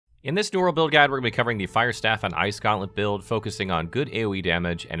In this New World build guide, we're going to be covering the Fire Staff and Ice Gauntlet build, focusing on good AoE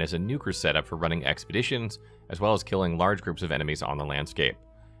damage and as a nuker setup for running expeditions, as well as killing large groups of enemies on the landscape.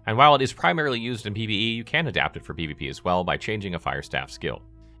 And while it is primarily used in PvE, you can adapt it for PvP as well by changing a Fire Staff skill.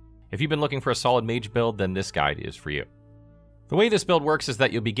 If you've been looking for a solid mage build, then this guide is for you. The way this build works is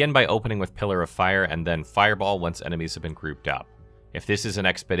that you'll begin by opening with Pillar of Fire and then Fireball once enemies have been grouped up. If this is an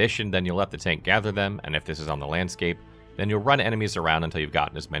expedition, then you'll let the tank gather them, and if this is on the landscape, then you'll run enemies around until you've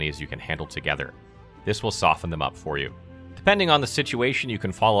gotten as many as you can handle together. This will soften them up for you. Depending on the situation, you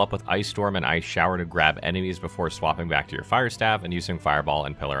can follow up with Ice Storm and Ice Shower to grab enemies before swapping back to your Fire Staff and using Fireball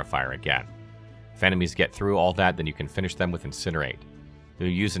and Pillar of Fire again. If enemies get through all that, then you can finish them with Incinerate. You'll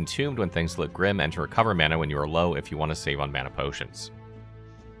use Entombed when things look grim and to recover mana when you are low if you want to save on mana potions.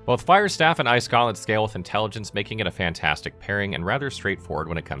 Both Fire Staff and Ice Gauntlet scale with Intelligence, making it a fantastic pairing and rather straightforward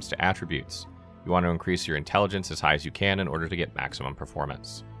when it comes to attributes. You want to increase your Intelligence as high as you can in order to get maximum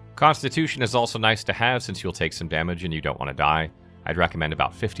performance. Constitution is also nice to have since you'll take some damage and you don't want to die. I'd recommend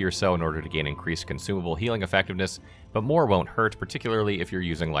about 50 or so in order to gain increased consumable healing effectiveness, but more won't hurt, particularly if you're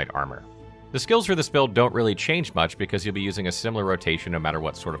using light armor. The skills for this build don't really change much because you'll be using a similar rotation no matter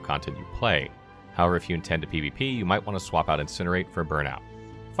what sort of content you play. However, if you intend to PvP, you might want to swap out Incinerate for Burnout.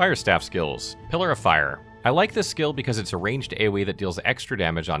 Fire Staff skills. Pillar of Fire. I like this skill because it's a ranged AoE that deals extra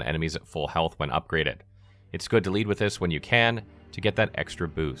damage on enemies at full health when upgraded. It's good to lead with this when you can, to get that extra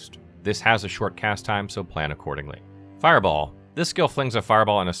boost. This has a short cast time, so plan accordingly. Fireball. This skill flings a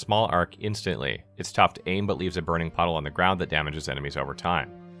fireball in a small arc instantly. It's tough to aim, but leaves a burning puddle on the ground that damages enemies over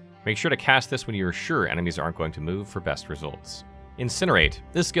time. Make sure to cast this when you are sure enemies aren't going to move for best results. Incinerate.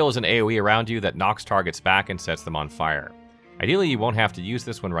 This skill is an AoE around you that knocks targets back and sets them on fire. Ideally, you won't have to use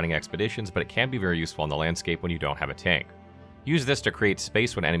this when running expeditions, but it can be very useful on the landscape when you don't have a tank. Use this to create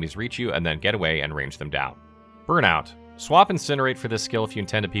space when enemies reach you and then get away and range them down. Burnout. Swap Incinerate for this skill if you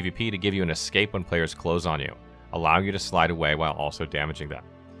intend to PvP to give you an escape when players close on you, allowing you to slide away while also damaging them.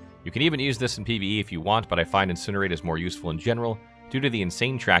 You can even use this in PvE if you want, but I find Incinerate is more useful in general due to the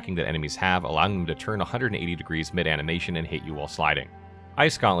insane tracking that enemies have, allowing them to turn 180 degrees mid-animation and hit you while sliding.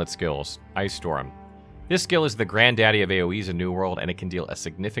 Ice Gauntlet skills. Ice Storm. This skill is the granddaddy of AoEs in New World, and it can deal a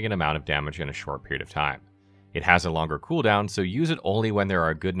significant amount of damage in a short period of time. It has a longer cooldown, so use it only when there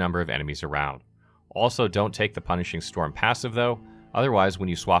are a good number of enemies around. Also, don't take the Punishing Storm passive though, otherwise when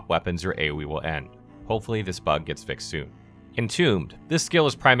you swap weapons your AoE will end. Hopefully this bug gets fixed soon. Entombed. This skill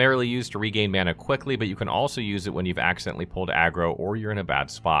is primarily used to regain mana quickly, but you can also use it when you've accidentally pulled aggro or you're in a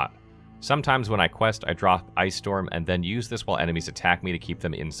bad spot. Sometimes when I quest, I drop Ice Storm and then use this while enemies attack me to keep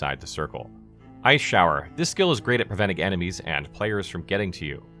them inside the circle. Ice Shower. This skill is great at preventing enemies and players from getting to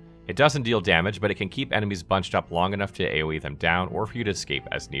you. It doesn't deal damage, but it can keep enemies bunched up long enough to AoE them down or for you to escape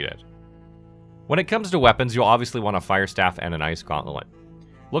as needed. When it comes to weapons, you'll obviously want a Fire Staff and an Ice Gauntlet.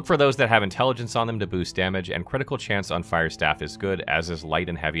 Look for those that have Intelligence on them to boost damage, and critical chance on Fire Staff is good, as is light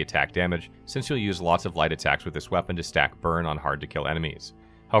and heavy attack damage, since you'll use lots of light attacks with this weapon to stack burn on hard to kill enemies.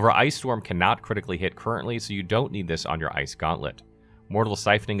 However, Ice Storm cannot critically hit currently, so you don't need this on your Ice Gauntlet. Mortal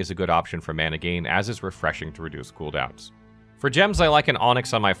Siphoning is a good option for mana gain, as is Refreshing to reduce cooldowns. For gems, I like an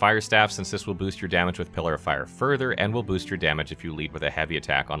Onyx on my Fire Staff since this will boost your damage with Pillar of Fire further and will boost your damage if you lead with a heavy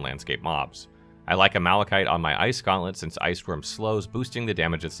attack on landscape mobs. I like a Malachite on my Ice Gauntlet since Ice Storm slows, boosting the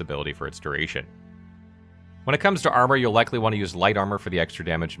damage stability for its duration. When it comes to armor, you'll likely want to use light armor for the extra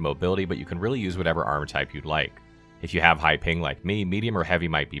damage and mobility, but you can really use whatever armor type you'd like. If you have high ping like me, medium or heavy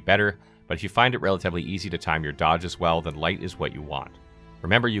might be better, but if you find it relatively easy to time your dodge as well, then light is what you want.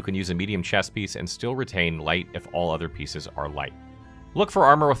 Remember, you can use a medium chest piece and still retain light if all other pieces are light. Look for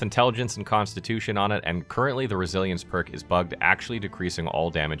armor with Intelligence and Constitution on it, and currently the Resilience perk is bugged, actually decreasing all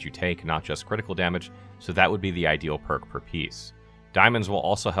damage you take, not just critical damage, so that would be the ideal perk per piece. Diamonds will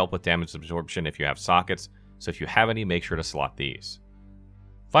also help with damage absorption if you have sockets, so if you have any, make sure to slot these.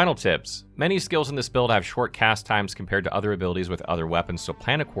 Final tips. Many skills in this build have short cast times compared to other abilities with other weapons, so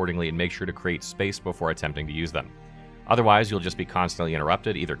plan accordingly and make sure to create space before attempting to use them. Otherwise, you'll just be constantly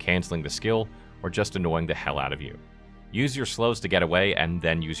interrupted, either canceling the skill or just annoying the hell out of you. Use your slows to get away and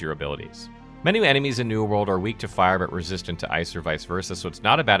then use your abilities. Many enemies in New World are weak to fire but resistant to ice or vice versa, so it's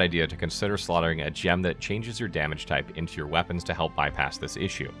not a bad idea to consider slaughtering a gem that changes your damage type into your weapons to help bypass this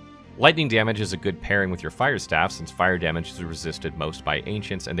issue. Lightning damage is a good pairing with your Fire Staff since fire damage is resisted most by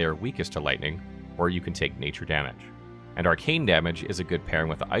ancients and they are weakest to lightning, or you can take nature damage. And arcane damage is a good pairing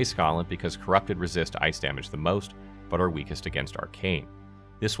with the Ice Gauntlet because corrupted resist ice damage the most, but are weakest against arcane.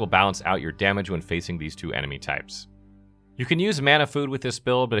 This will balance out your damage when facing these two enemy types. You can use mana food with this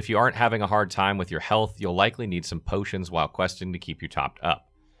build, but if you aren't having a hard time with your health, you'll likely need some potions while questing to keep you topped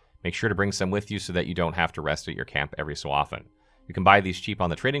up. Make sure to bring some with you so that you don't have to rest at your camp every so often. You can buy these cheap on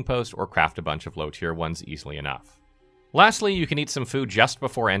the trading post or craft a bunch of low tier ones easily enough. Lastly, you can eat some food just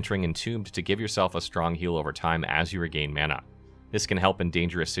before entering Entombed to give yourself a strong heal over time as you regain mana. This can help in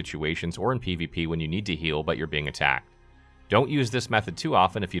dangerous situations or in PvP when you need to heal but you're being attacked. Don't use this method too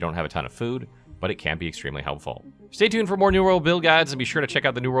often if you don't have a ton of food, but it can be extremely helpful. Stay tuned for more New World build guides, and be sure to check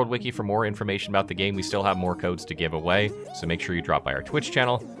out the New World Wiki for more information about the game. We still have more codes to give away, so make sure you drop by our Twitch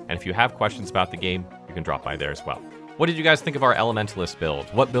channel, and if you have questions about the game, you can drop by there as well. What did you guys think of our Elementalist build?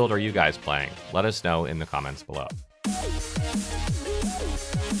 What build are you guys playing? Let us know in the comments below.